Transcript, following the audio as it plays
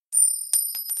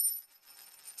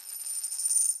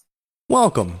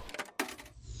Welcome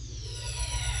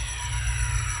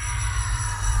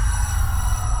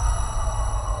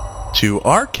to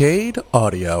Arcade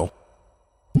Audio.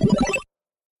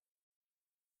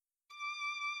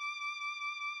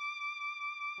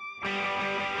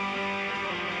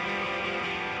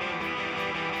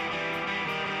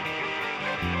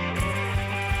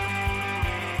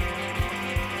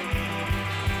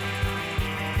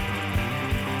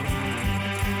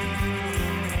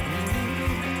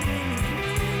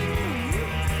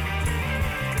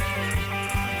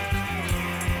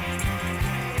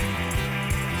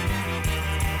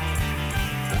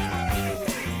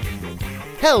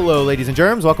 Hello, ladies and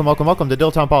germs. Welcome to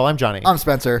Dilettante Ball. I'm Johnny. I'm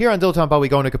Spencer. Here on Dilettante Ball, we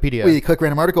go on Wikipedia. We click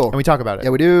random article. And we talk about it.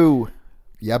 Yeah, we do.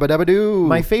 Yabba dabba doo.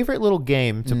 My favorite little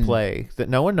game to play that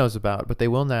no one knows about, but they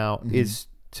will now, is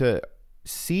to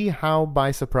see how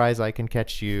by surprise I can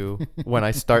catch you when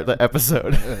I start the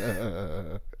episode.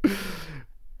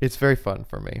 It's very fun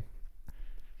for me.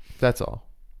 That's all.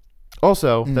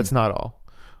 Also, that's not all.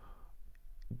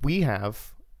 We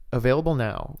have available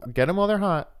now, get them while they're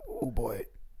hot, Oh boy.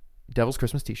 Devil's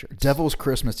Christmas t-shirts. Devil's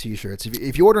Christmas t-shirts.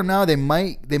 If you order now, they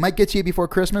might get to you before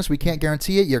Christmas. We can't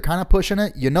guarantee it. You're kind of pushing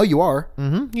it. You know you are.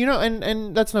 Mm-hmm. You know,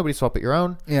 and that's nobody's fault but your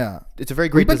own. Yeah. It's a very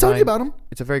great We've been design. telling you about them.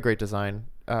 It's a very great design.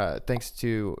 Thanks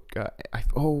to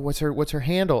what's her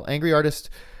handle? Angry Artist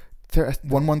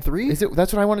 113. Is it?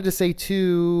 That's what I wanted to say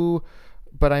too,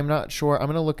 but I'm not sure. I'm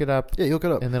gonna look it up. Yeah, you look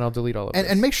it up, and then I'll delete all of it.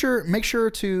 And make sure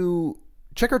to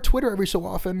check our Twitter every so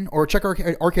often, or check our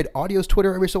Arcade Audio's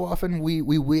Twitter every so often. We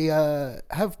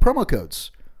have promo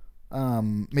codes,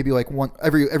 maybe like one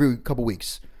every couple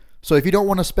weeks. So if you don't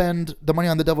want to spend the money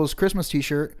on the Devil's Christmas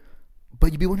t-shirt,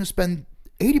 but you'd be willing to spend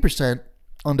 80%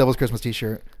 on Devil's Christmas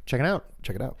t-shirt, check it out.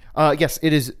 check it out. Yes,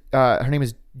 it is. Her name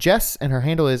is Jess, and her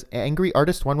handle is Angry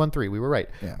Artist 113. We were right.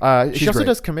 Yeah. She also great.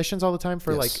 does commissions all the time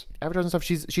for like advertising stuff.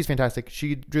 She's fantastic.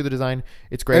 She drew the design.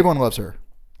 It's great. Everyone loves her.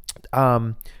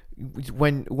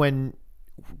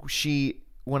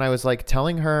 When I was like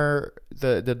telling her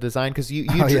the design, because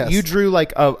you drew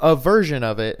like a version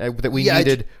of it that we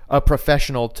needed a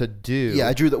professional to do. Yeah,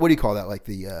 I drew what do you call that? Like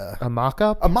the a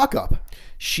mock-up. a mock-up.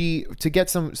 To get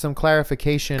some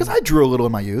clarification, Because I drew a little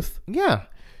in my youth. yeah.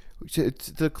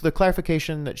 The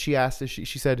clarification that she asked is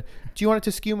she said, "Do you want it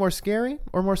to skew more scary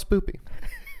or more spoopy?"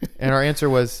 And our answer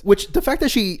was, Which the fact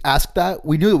that she asked that,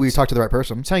 we knew that we talked to the right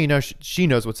person. "That's how you know she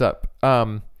knows what's up."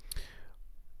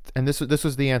 And this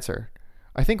was the answer.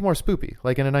 I think more spoopy,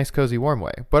 like in a nice, cozy, warm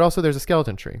way. But also, there's a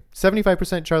skeleton tree.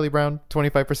 75% Charlie Brown,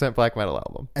 25% black metal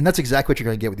album. And that's exactly what you're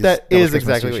going to get with these. That Devil's is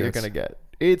Christmas exactly what you're t-shirts. going to get.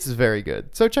 It's very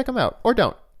good. So check them out, or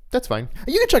don't. That's fine.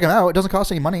 You can check them out. It doesn't cost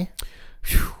any money.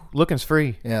 Looking's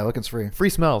free. Yeah, looking's free. Free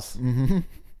smells. Mm-hmm.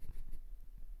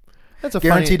 That's a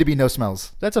Guaranteed to be no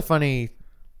smells. That's a funny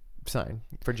sign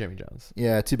for Jimmy John's.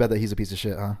 Yeah, too bad that he's a piece of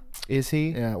shit, huh? Is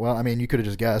he? Yeah, well, I mean, you could have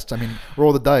just guessed. I mean,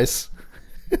 roll the dice.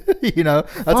 You know,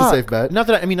 that's a safe bet. Not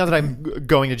that I'm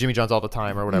going to Jimmy John's all the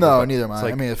time or whatever. No, neither am I.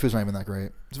 Like, I mean, the food's not even that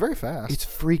great. It's very fast. it's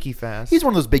freaky fast. He's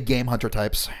one of those big game hunter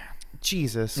types.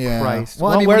 Jesus Yeah. Christ. Well,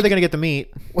 Well, I mean, where when are they going to get the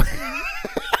meat?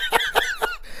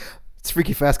 It's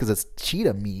freaky fast because it's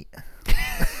cheetah meat.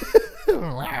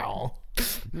 Wow.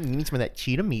 Need some of that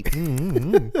cheetah meat.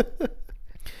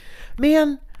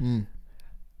 Man,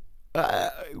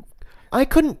 I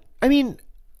couldn't. I mean,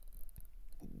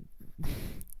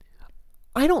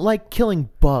 I don't like killing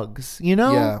bugs, you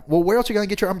know? Yeah. Well, where else are you going to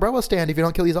get your umbrella stand if you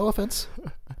don't kill these elephants?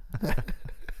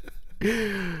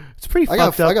 It's pretty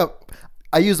fucked up.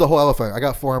 I used the whole elephant. I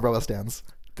got 4 umbrella stands.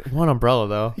 One umbrella,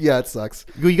 though. Yeah, it sucks.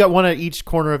 You got one at each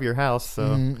corner of your house,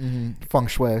 so. Feng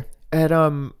shui. At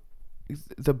the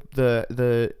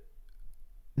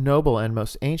noble and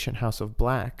most ancient house of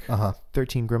Black,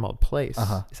 13 Grimald Place.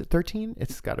 Is it 13?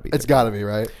 It's got to be 13. It's got to be,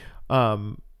 right?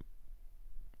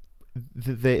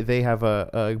 They have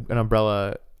an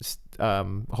umbrella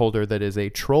holder that is a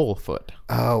troll foot.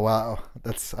 Oh, wow.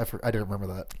 I didn't remember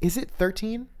that. Is it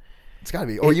 13? It's got to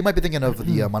be. Or you might be thinking of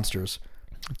the Munsters.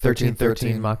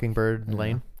 1313 Mockingbird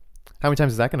Lane. How many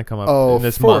times is that going to come up in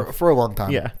this for month? For a long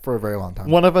time. Yeah. For a very long time.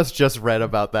 One of us just read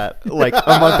about that like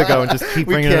a month ago and just keep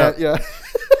bringing it up. Yeah.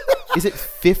 Is it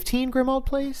 15 Grimald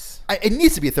Place? It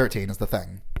needs to be 13 is the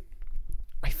thing.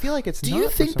 I feel like it's Do not. you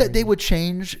for think some that they reason. would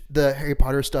change the Harry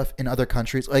Potter stuff in other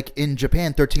countries? Like in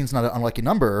Japan, 13 is not an unlucky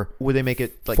number. Would they make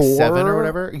it like 4 7 or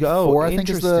whatever? Oh, 4, I think,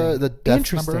 is the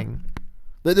death number.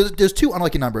 There's 2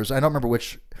 unlucky numbers. I don't remember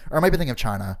which. Or I might be thinking of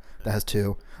China that has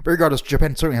 2. But regardless,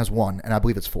 Japan certainly has 1, and I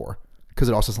believe it's 4. Because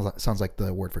it also sounds like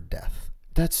the word for death.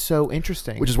 That's so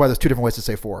interesting. Which is why there's 2 different ways to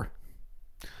say 4.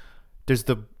 There's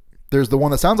the There's the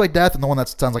one that sounds like death and the one that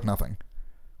sounds like nothing.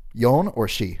 Yon or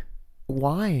she.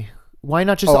 why? Why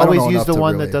not just Oh, I don't always know use enough the to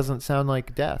one really- that doesn't sound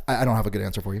like death? I don't have a good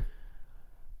answer for you.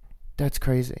 That's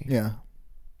crazy. Yeah.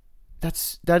 That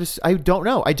is. I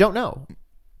don't know.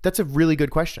 That's a really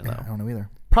good question though. I don't know either.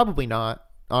 Probably not.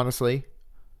 Honestly,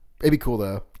 It'd be cool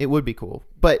though. it would be cool,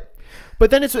 but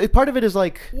then it's part of it is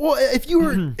like Well, if you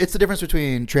were, it's the difference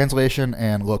between translation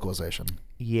and localization.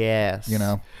 yes, You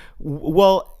know.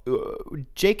 Well,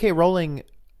 J.K. Rowling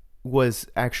was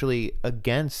actually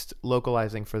against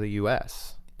localizing for the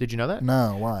U.S. Did you know that?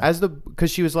 No, why?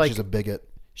 Because she was like She's a bigot.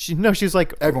 she was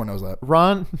like Everyone knows that.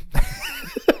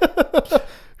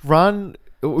 Ron,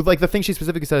 like the thing she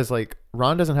specifically says, like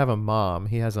Ron doesn't have a mom,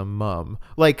 he has a mum.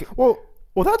 Like, Well,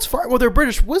 that's fine. Well, they're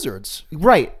British wizards.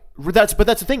 right. That's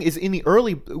the thing is in the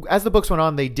early, as the books went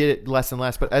on, they did it less and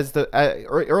less. But as the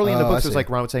early in the Oh, I books, it was see. like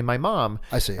Ron would say, "My mom,"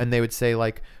 I see. and they would say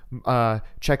like,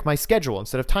 "Check my schedule"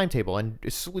 instead of timetable, and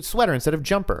sweater instead of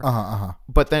jumper.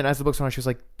 But then as the books went on, she was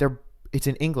like, "It's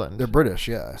in England." They're British.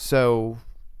 Yeah. So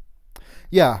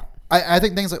Yeah. I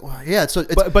think things like yeah. So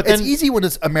it's, But it's then- easy when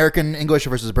it's American English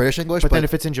versus British English. But then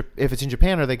if it's in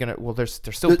Japan, are they gonna? Well, they're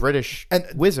still British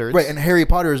wizards, right? And Harry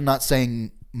Potter is not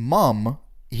saying mum.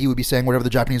 He would be saying whatever the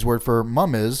Japanese word for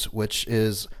mum is, which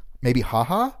is maybe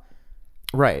haha.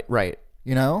 Right.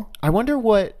 You know. I wonder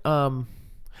what. I'm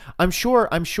sure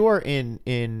in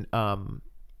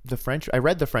the French. I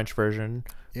read the French version,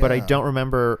 but I Yeah. don't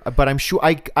remember. But I'm sure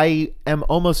I am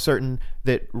almost certain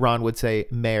that Ron would say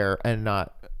mère and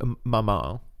not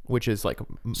maman, which is like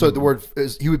So the word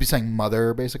is he would be saying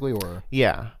mother basically, or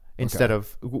yeah. Instead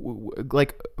of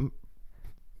like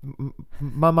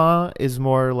mama is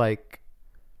more like,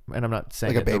 and I'm not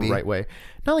saying Like a it the baby? right way.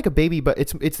 Not like a baby, but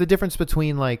it's the difference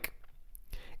between like,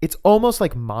 it's almost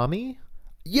like mommy,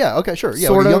 yeah. Okay, sure. Yeah,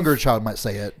 Sort like a of. younger child might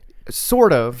say it.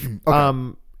 sort of.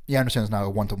 Okay. Yeah, I understand. It's not a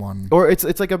one-to-one. Or it's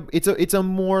like it's a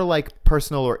more like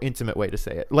personal or intimate way to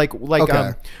say it. Like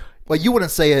Okay. Like you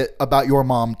wouldn't say it about your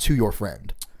mom to your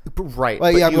friend. right.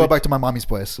 Like, but yeah, I'm you going would- back to my mommy's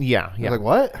place. Yeah, You're yeah. like,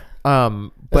 what?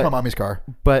 That's But my mommy's car.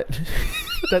 but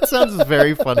that sounds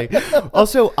very funny.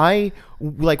 Also, I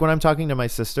like when I'm talking to my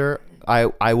sister,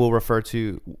 I will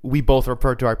we both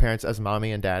refer to our parents as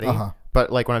mommy and daddy. Uh-huh. But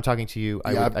like when I'm talking to you,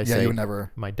 I Yeah, say you would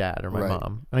never. my dad or my Right.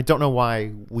 mom, and I don't know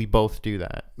why we both do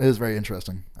that. It is very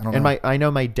interesting. I don't And know. I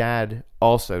know my dad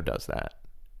also does that.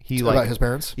 He About like his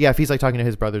parents? yeah, if he's like talking to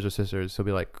his brothers or sisters, he'll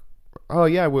be like, "Oh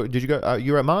yeah, did you go?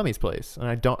 You were at mommy's place," and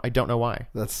I don't know why.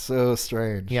 That's so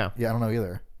strange. Yeah. Yeah, I don't know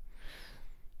either.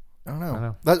 I don't know.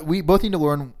 know. That we both need to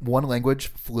learn one language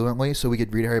fluently so we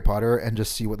could read Harry Potter and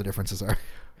just see what the differences are.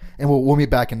 And we'll meet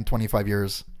back in 25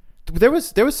 years. There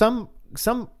was some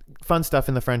fun stuff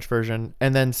in the French version,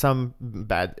 and then some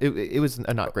bad. It was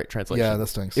a not great translation. Yeah, that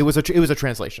stinks. It was a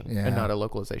translation Yeah. and not a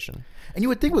localization. And you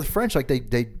would think with French, like they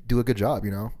do a good job,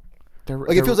 you know? They're-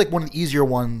 Like it they're- feels like one of the easier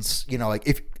ones, you know, like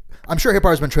if I'm sure Harry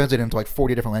Potter's been translated into like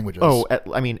 40 different languages.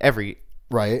 I mean every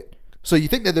Right. So you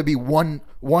think that there'd be one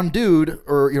dude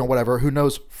or, you know, whatever, who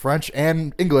knows French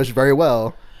and English very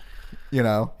well, you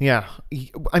know? yeah.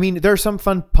 I mean there are some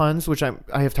fun puns which I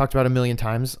have talked about a million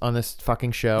times on this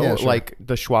fucking show, Yeah, sure. like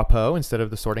the schwa po instead of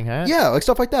the Sorting Hat. Yeah, like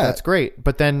stuff like that. That's great.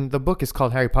 But then the book is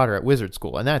called Harry Potter at Wizard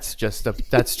School, and that's just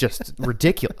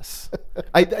ridiculous.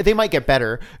 They might get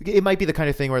better. It might be the kind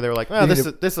of thing where they're like, "Oh, You this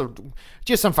need is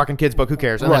just some fucking kids book. Who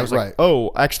cares?" And I Right, was like, right.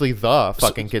 "Oh, actually, the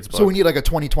fucking kids book." So we need like a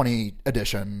 2020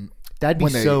 edition. That'd be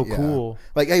when so yeah. cool.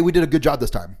 Like, hey, we did a good job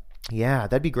this time. Yeah,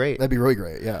 that'd be great. That'd be really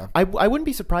great. Yeah. I wouldn't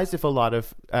be surprised if a lot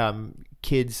of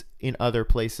kids in other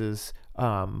places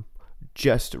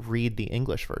just read the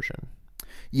English version.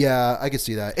 Yeah, I could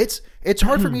see that. It's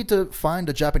hard for me to find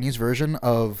a Japanese version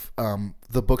of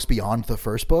the books beyond the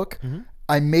first book.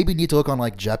 I maybe need to look on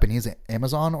like Japanese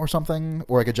Amazon or something,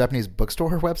 or like a Japanese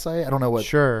bookstore website. I don't know what.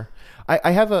 Sure.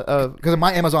 I have a Because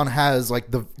my Amazon has like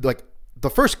the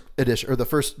first edition or the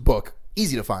first book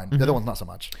easy to find. The other one's not so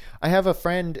much. I have a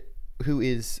friend who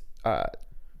is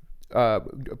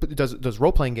does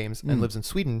role playing games and lives in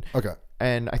Sweden. Okay.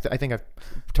 And I think I've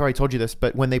already told you this,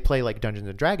 but when they play like Dungeons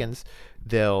and Dragons,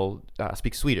 they'll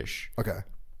speak Swedish. Okay.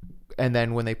 And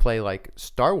then when they play like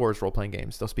Star Wars role playing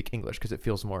games, they'll speak English because it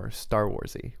feels more Star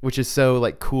Warsy, which is so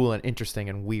like cool and interesting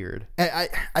and weird. And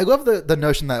I love the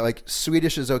notion that like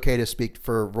Swedish is okay to speak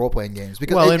for role playing games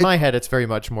because Well, in my head, it's very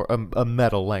much more a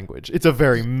metal language. It's a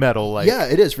very metal like. yeah,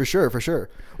 it is for sure.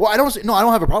 Well, I don't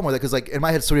have a problem with it because like in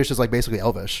my head Swedish is like basically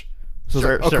Elvish. So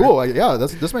Sure, it's like, oh, sure. cool. Like, yeah,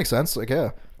 this makes sense. Like,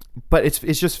 yeah, But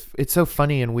it's so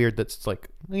funny and weird that it's like,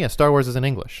 yeah, Star Wars is in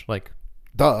English. Like,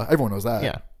 duh, everyone knows that.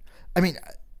 yeah. I mean,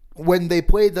 when they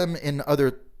play them in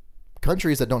other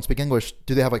countries that don't speak English,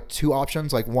 do they have like two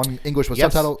options? Like one English with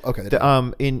Yes. subtitle? Okay. they do.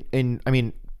 I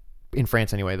mean, in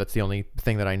France anyway. That's the only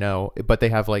thing that I know. But they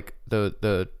have like the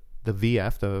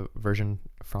VF, the version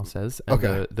française, and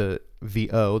Okay. the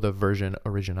VO, the version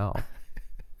original.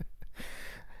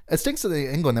 It stinks that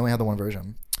in England they only have the one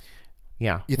version.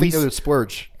 Yeah, You think they would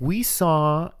splurge? we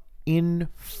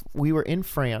were in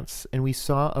France and we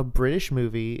saw a British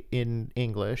movie in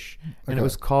English, and it Okay.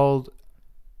 was called,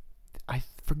 I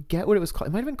forget what it was called.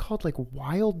 It might have been called like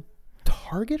Wild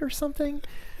Target or something.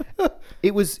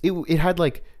 It had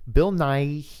like Bill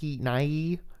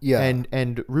Nighy Yeah.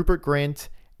 and Rupert Grint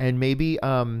and maybe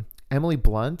Emily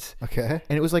Blunt, Okay.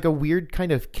 and it was like a weird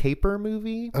kind of caper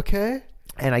movie, Okay.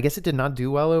 and I guess it did not do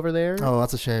well over there. Oh,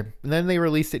 that's a shame. And then they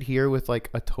released it here with like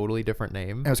a totally different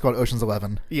name. And it was called Ocean's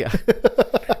 11. Yeah.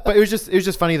 But it was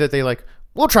just funny that they like,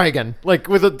 we'll try again, like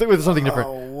with something different.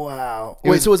 Oh, wow. It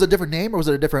Wait, was- so was it a different name or was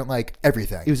it a different, like,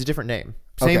 everything? It was a different name.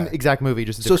 Same Okay. exact movie,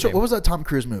 just a So, different what name. was that Tom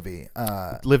Cruise movie?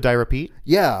 Live, Die, Repeat,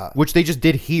 Yeah. which they just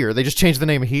did here. They just changed the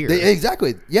name here.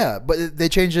 Exactly. Yeah, but they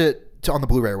changed it to on the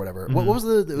Blu-ray or whatever. What was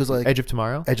it was like Edge of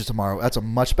Tomorrow. Edge of Tomorrow. That's a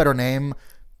much better name,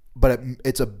 but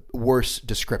it's a worse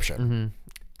description.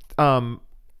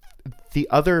 The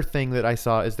other thing that I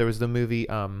saw is there was the movie,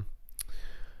 I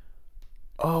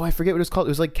forget what it was called. It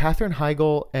was like Katherine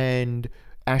Heigl and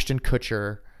Ashton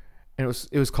Kutcher, and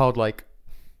it was called like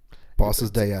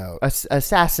Boss's Day Out.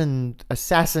 assassin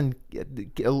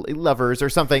lovers or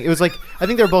something. It was like, I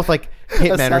think they were both like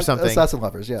hitmen or something. Assassin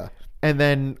Lovers, yeah. And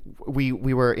then we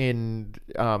were in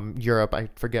Europe. I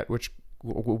forget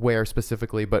where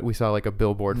specifically, but we saw like a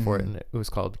billboard for it, and it was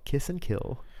called Kiss and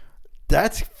Kill.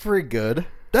 That's pretty good.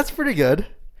 That's pretty good.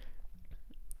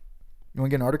 You want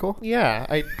to get an article? Yeah,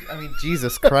 I mean,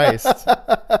 Jesus Christ.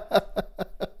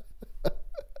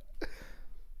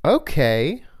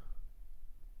 Okay.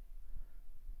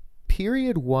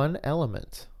 Period 1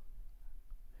 element.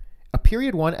 A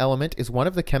period 1 element is one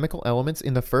of the chemical elements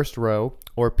in the first row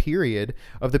or period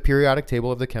of the periodic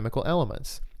table of the chemical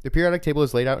elements. The periodic table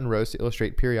is laid out in rows to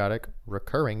illustrate periodic,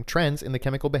 recurring trends in the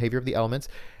chemical behavior of the elements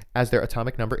as their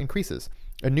atomic number increases.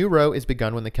 A new row is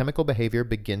begun when the chemical behavior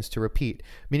begins to repeat,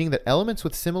 meaning that elements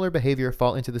with similar behavior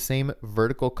fall into the same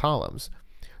vertical columns.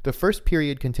 The first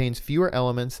period contains fewer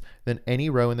elements than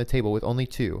any row in the table, with only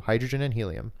 2, hydrogen and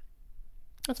helium.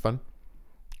 That's fun.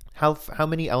 How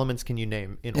many elements can you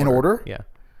name in order? In order? Yeah.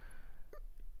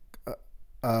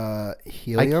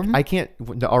 Helium. I can't.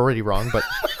 Already wrong, but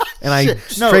and I Shit,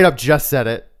 no. straight up just said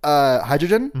it.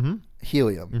 Hydrogen. Mm-hmm.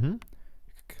 Helium.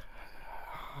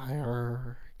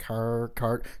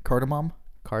 Cardamom.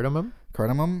 Cardamom,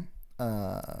 Cardamom.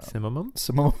 cinnamon.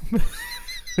 Simone.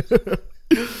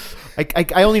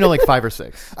 I only know like 5 or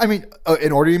 6. I mean,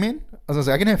 in order, you mean? I was gonna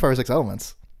say I can name 5 or 6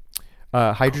 elements.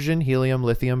 Hydrogen, helium,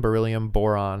 lithium, beryllium,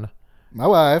 boron. My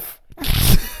wife.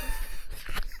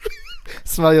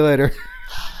 Smell you later.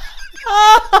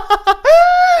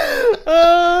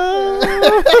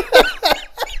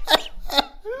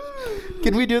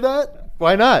 Can we do that?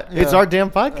 Why not? It's Yeah. our damn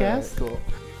podcast. Cool.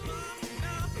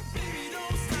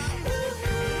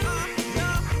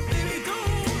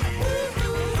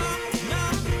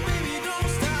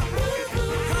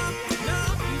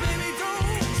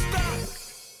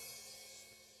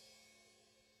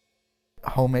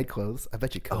 Homemade clothes. I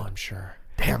bet you could. Oh, I'm sure.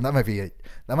 Damn, that might be a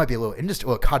little industry,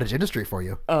 well, cottage industry for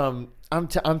you. I'm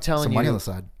telling Some you, money on the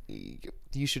side.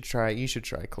 you should try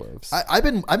cloves. I've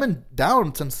been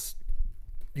down since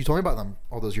you told me about them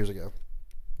all those years ago.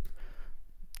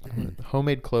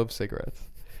 Homemade clove cigarettes.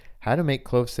 How to make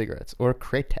clove cigarettes or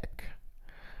Kratek.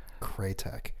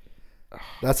 Kraytech.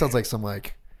 That sounds like some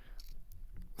like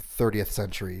 30th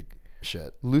century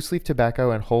shit. Loose leaf tobacco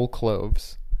and whole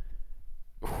cloves.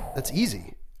 That's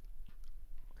easy.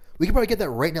 We could probably get that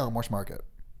right now at Morse Market.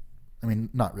 I mean,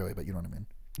 not really, but you know what I mean.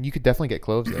 You could definitely get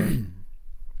cloves there.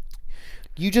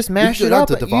 You just mash go it down up.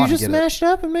 to Devon You and just get it. mash it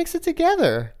up and mix it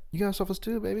together. You got yourself a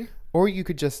stew, baby. Or you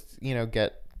could just,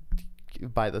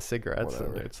 buy the cigarettes. And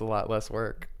Whatever. it's a lot less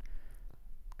work.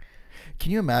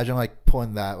 Can you imagine like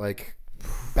pulling that like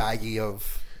baggie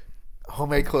of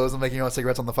homemade clothes and making your own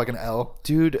cigarettes on the fucking L?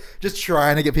 Dude, Just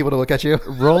trying to get people to look at you.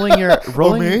 rolling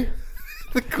Me?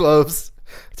 The cloves.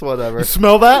 It's whatever.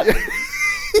 Smell that?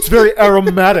 It's very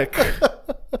aromatic.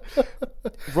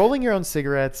 Rolling your own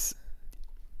cigarettes,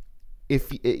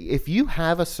 if you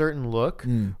have a certain look,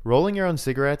 rolling your own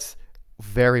cigarettes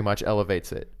very much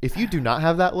elevates it. If you do not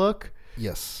have that look,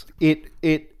 Yes. it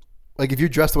Like if you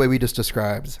dress the way we just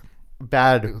described,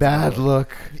 bad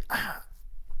look.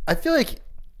 I feel like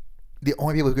the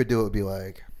only people who could do it would be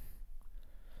like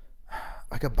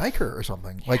a biker or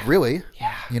something. Like really?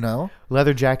 Yeah. You know?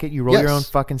 Leather jacket, you roll your Yes. own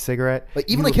fucking cigarette. Like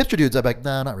even You like hipster dudes, I'd be like,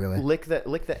 nah, not really. lick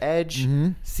the edge, Mm-hmm.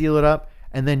 seal it up,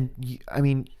 And then,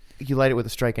 you light it with a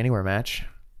Strike Anywhere match.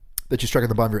 That you strike on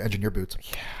the bottom of your engineer boots.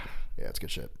 Yeah, it's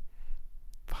good shit.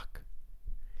 Fuck.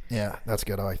 Yeah, that's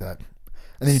good. I like that.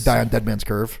 And then you die on Dead Man's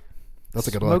Curve. That's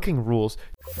a good look. Smoking rules.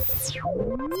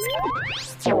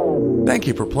 Thank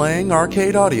you for playing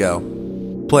Arcade Audio.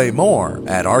 Play more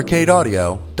at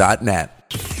arcadeaudio.net.